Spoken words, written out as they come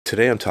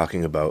Today I'm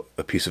talking about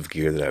a piece of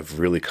gear that I've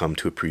really come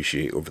to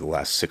appreciate over the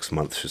last 6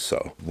 months or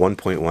so.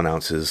 1.1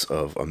 ounces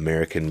of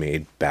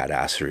American-made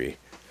badassery.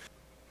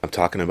 I'm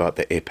talking about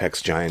the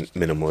Apex Giant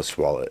Minimalist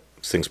wallet.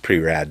 This thing's pretty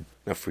rad.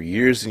 Now for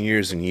years and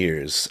years and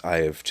years,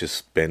 I have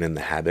just been in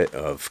the habit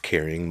of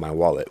carrying my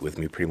wallet with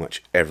me pretty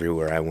much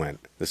everywhere I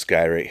went. This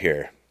guy right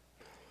here.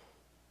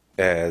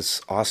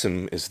 As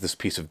awesome as this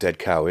piece of dead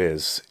cow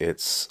is,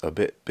 it's a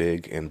bit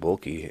big and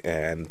bulky,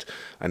 and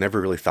I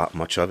never really thought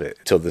much of it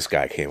till this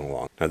guy came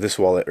along. Now this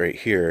wallet right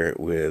here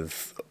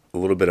with a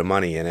little bit of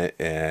money in it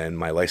and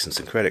my license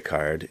and credit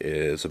card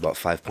is about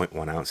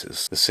 5.1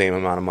 ounces. The same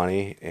amount of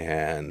money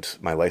and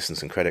my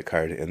license and credit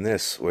card in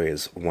this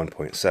weighs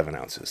 1.7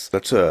 ounces.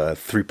 That's a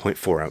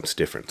 3.4 ounce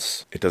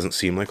difference. It doesn't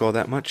seem like all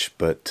that much,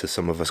 but to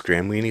some of us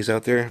gram weenies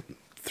out there,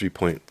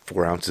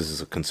 3.4 ounces is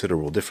a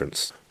considerable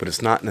difference. But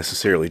it's not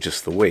necessarily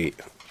just the weight,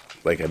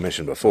 like I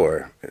mentioned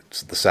before,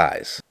 it's the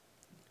size.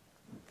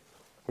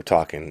 We're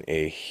talking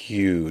a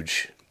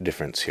huge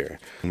difference here.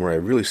 And where I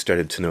really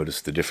started to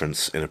notice the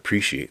difference and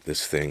appreciate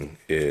this thing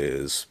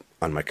is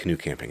on my canoe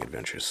camping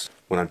adventures.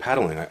 When I'm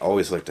paddling, I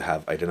always like to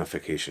have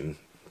identification,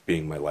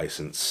 being my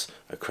license,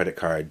 a credit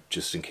card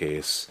just in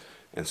case,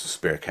 and some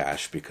spare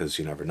cash because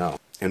you never know.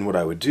 And what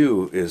I would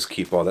do is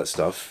keep all that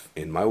stuff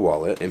in my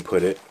wallet and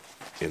put it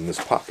in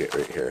this pocket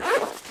right here.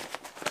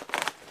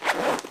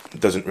 It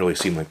doesn't really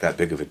seem like that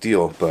big of a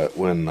deal, but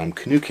when I'm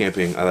canoe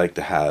camping, I like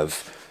to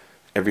have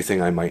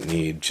everything I might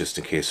need just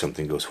in case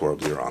something goes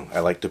horribly wrong. I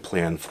like to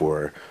plan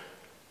for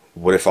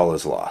what if all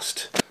is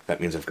lost.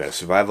 That means I've got a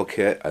survival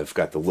kit, I've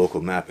got the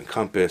local map and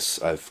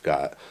compass, I've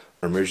got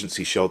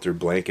emergency shelter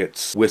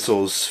blankets,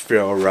 whistles,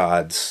 ferro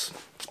rods,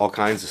 all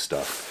kinds of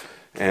stuff.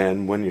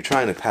 And when you're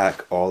trying to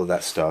pack all of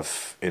that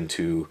stuff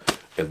into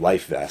a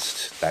life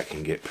vest, that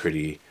can get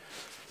pretty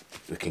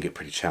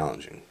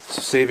challenging.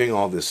 So saving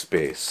all this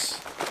space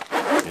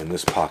in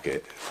this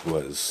pocket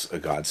was a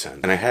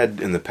godsend. And I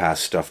had in the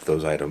past stuffed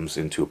those items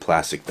into a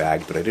plastic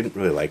bag, but I didn't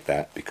really like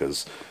that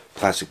because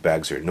plastic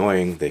bags are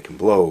annoying, they can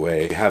blow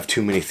away. You have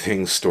too many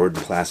things stored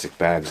in plastic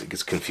bags, it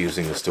gets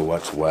confusing as to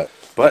what's what.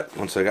 But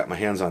once I got my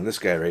hands on this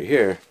guy right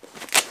here,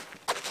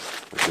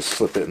 I just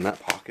slip it in that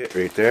pocket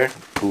right there,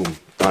 boom,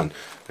 done.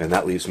 And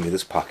that leaves me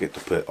this pocket to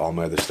put all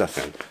my other stuff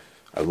in.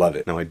 I love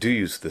it. Now I do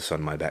use this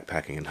on my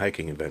backpacking and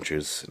hiking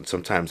adventures, and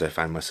sometimes I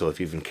find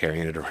myself even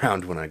carrying it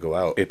around when I go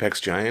out.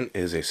 Apex Giant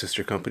is a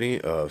sister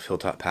company of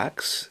Hilltop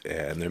Packs,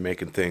 and they're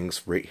making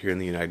things right here in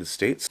the United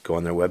States. Go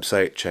on their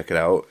website, check it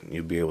out, and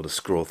you'll be able to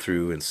scroll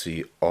through and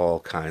see all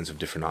kinds of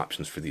different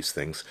options for these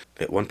things.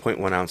 At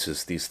 1.1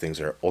 ounces, these things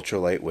are ultra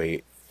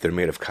lightweight. They're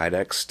made of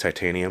Kydex,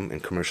 titanium,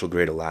 and commercial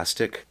grade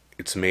elastic.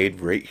 It's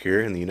made right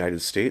here in the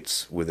United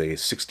States with a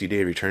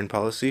 60-day return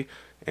policy,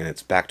 and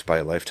it's backed by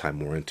a lifetime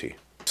warranty.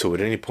 So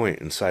at any point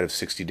inside of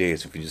 60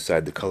 days, if you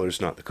decide the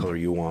color's not the color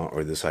you want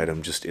or this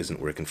item just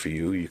isn't working for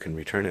you, you can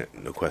return it,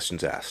 no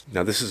questions asked.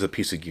 Now this is a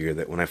piece of gear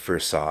that when I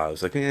first saw, I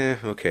was like,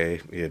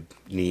 okay, yeah,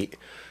 neat.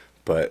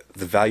 But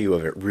the value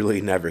of it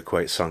really never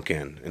quite sunk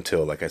in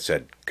until, like I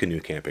said,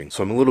 canoe camping.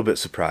 So I'm a little bit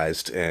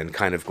surprised and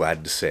kind of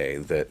glad to say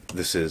that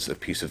this is a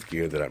piece of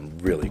gear that I'm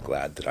really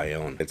glad that I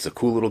own. It's a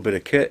cool little bit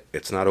of kit,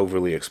 it's not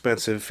overly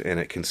expensive, and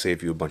it can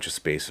save you a bunch of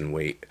space and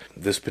weight.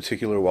 This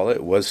particular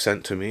wallet was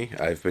sent to me.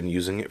 I've been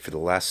using it for the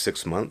last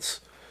 6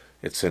 months.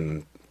 It's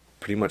in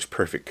pretty much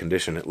perfect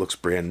condition. It looks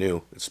brand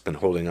new. It's been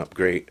holding up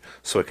great,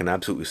 so I can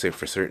absolutely say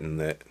for certain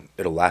that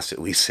it'll last at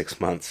least 6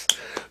 months.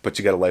 But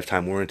you got a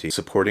lifetime warranty.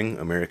 Supporting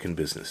American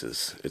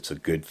businesses, it's a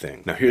good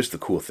thing. Now here's the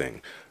cool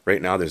thing.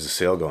 Right now there's a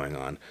sale going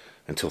on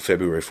until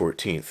February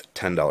 14th,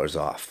 $10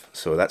 off.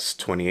 So that's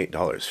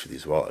 $28 for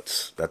these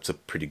wallets. That's a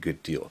pretty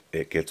good deal.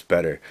 It gets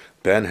better.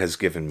 Ben has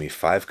given me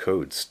 5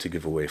 codes to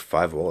give away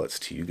 5 wallets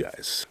to you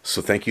guys.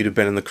 So thank you to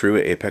Ben and the crew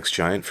at Apex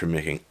Giant for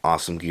making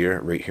awesome gear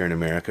right here in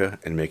America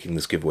and making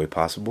this giveaway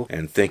possible.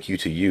 And thank you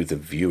to you, the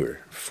viewer,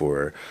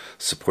 for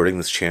supporting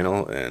this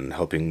channel and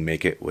helping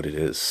make it what it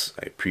is.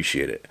 I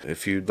appreciate it.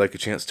 If you'd like a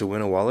chance to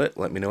win a wallet,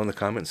 let me know in the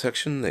comment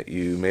section that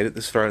you made it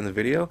this far in the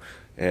video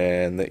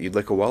and that you'd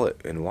like a wallet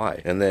and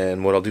why. And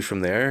then what I'll do from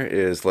there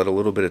is let a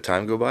little bit of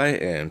time go by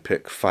and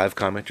pick 5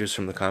 commenters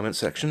from the comment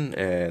section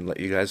and let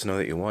you guys know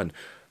that you won.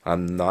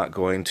 I'm not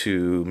going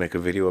to make a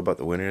video about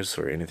the winners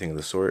or anything of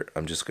the sort.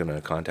 I'm just going to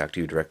contact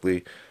you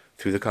directly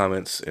through the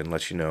comments and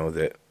let you know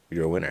that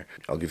you're a winner.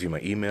 I'll give you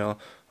my email.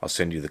 I'll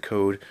send you the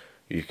code.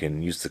 You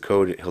can use the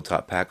code at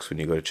Hilltop Packs when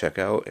you go to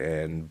checkout,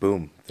 and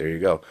boom, there you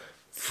go.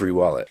 Free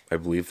wallet. I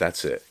believe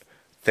that's it.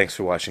 Thanks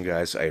for watching,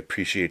 guys. I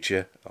appreciate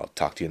you. I'll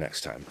talk to you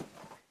next time.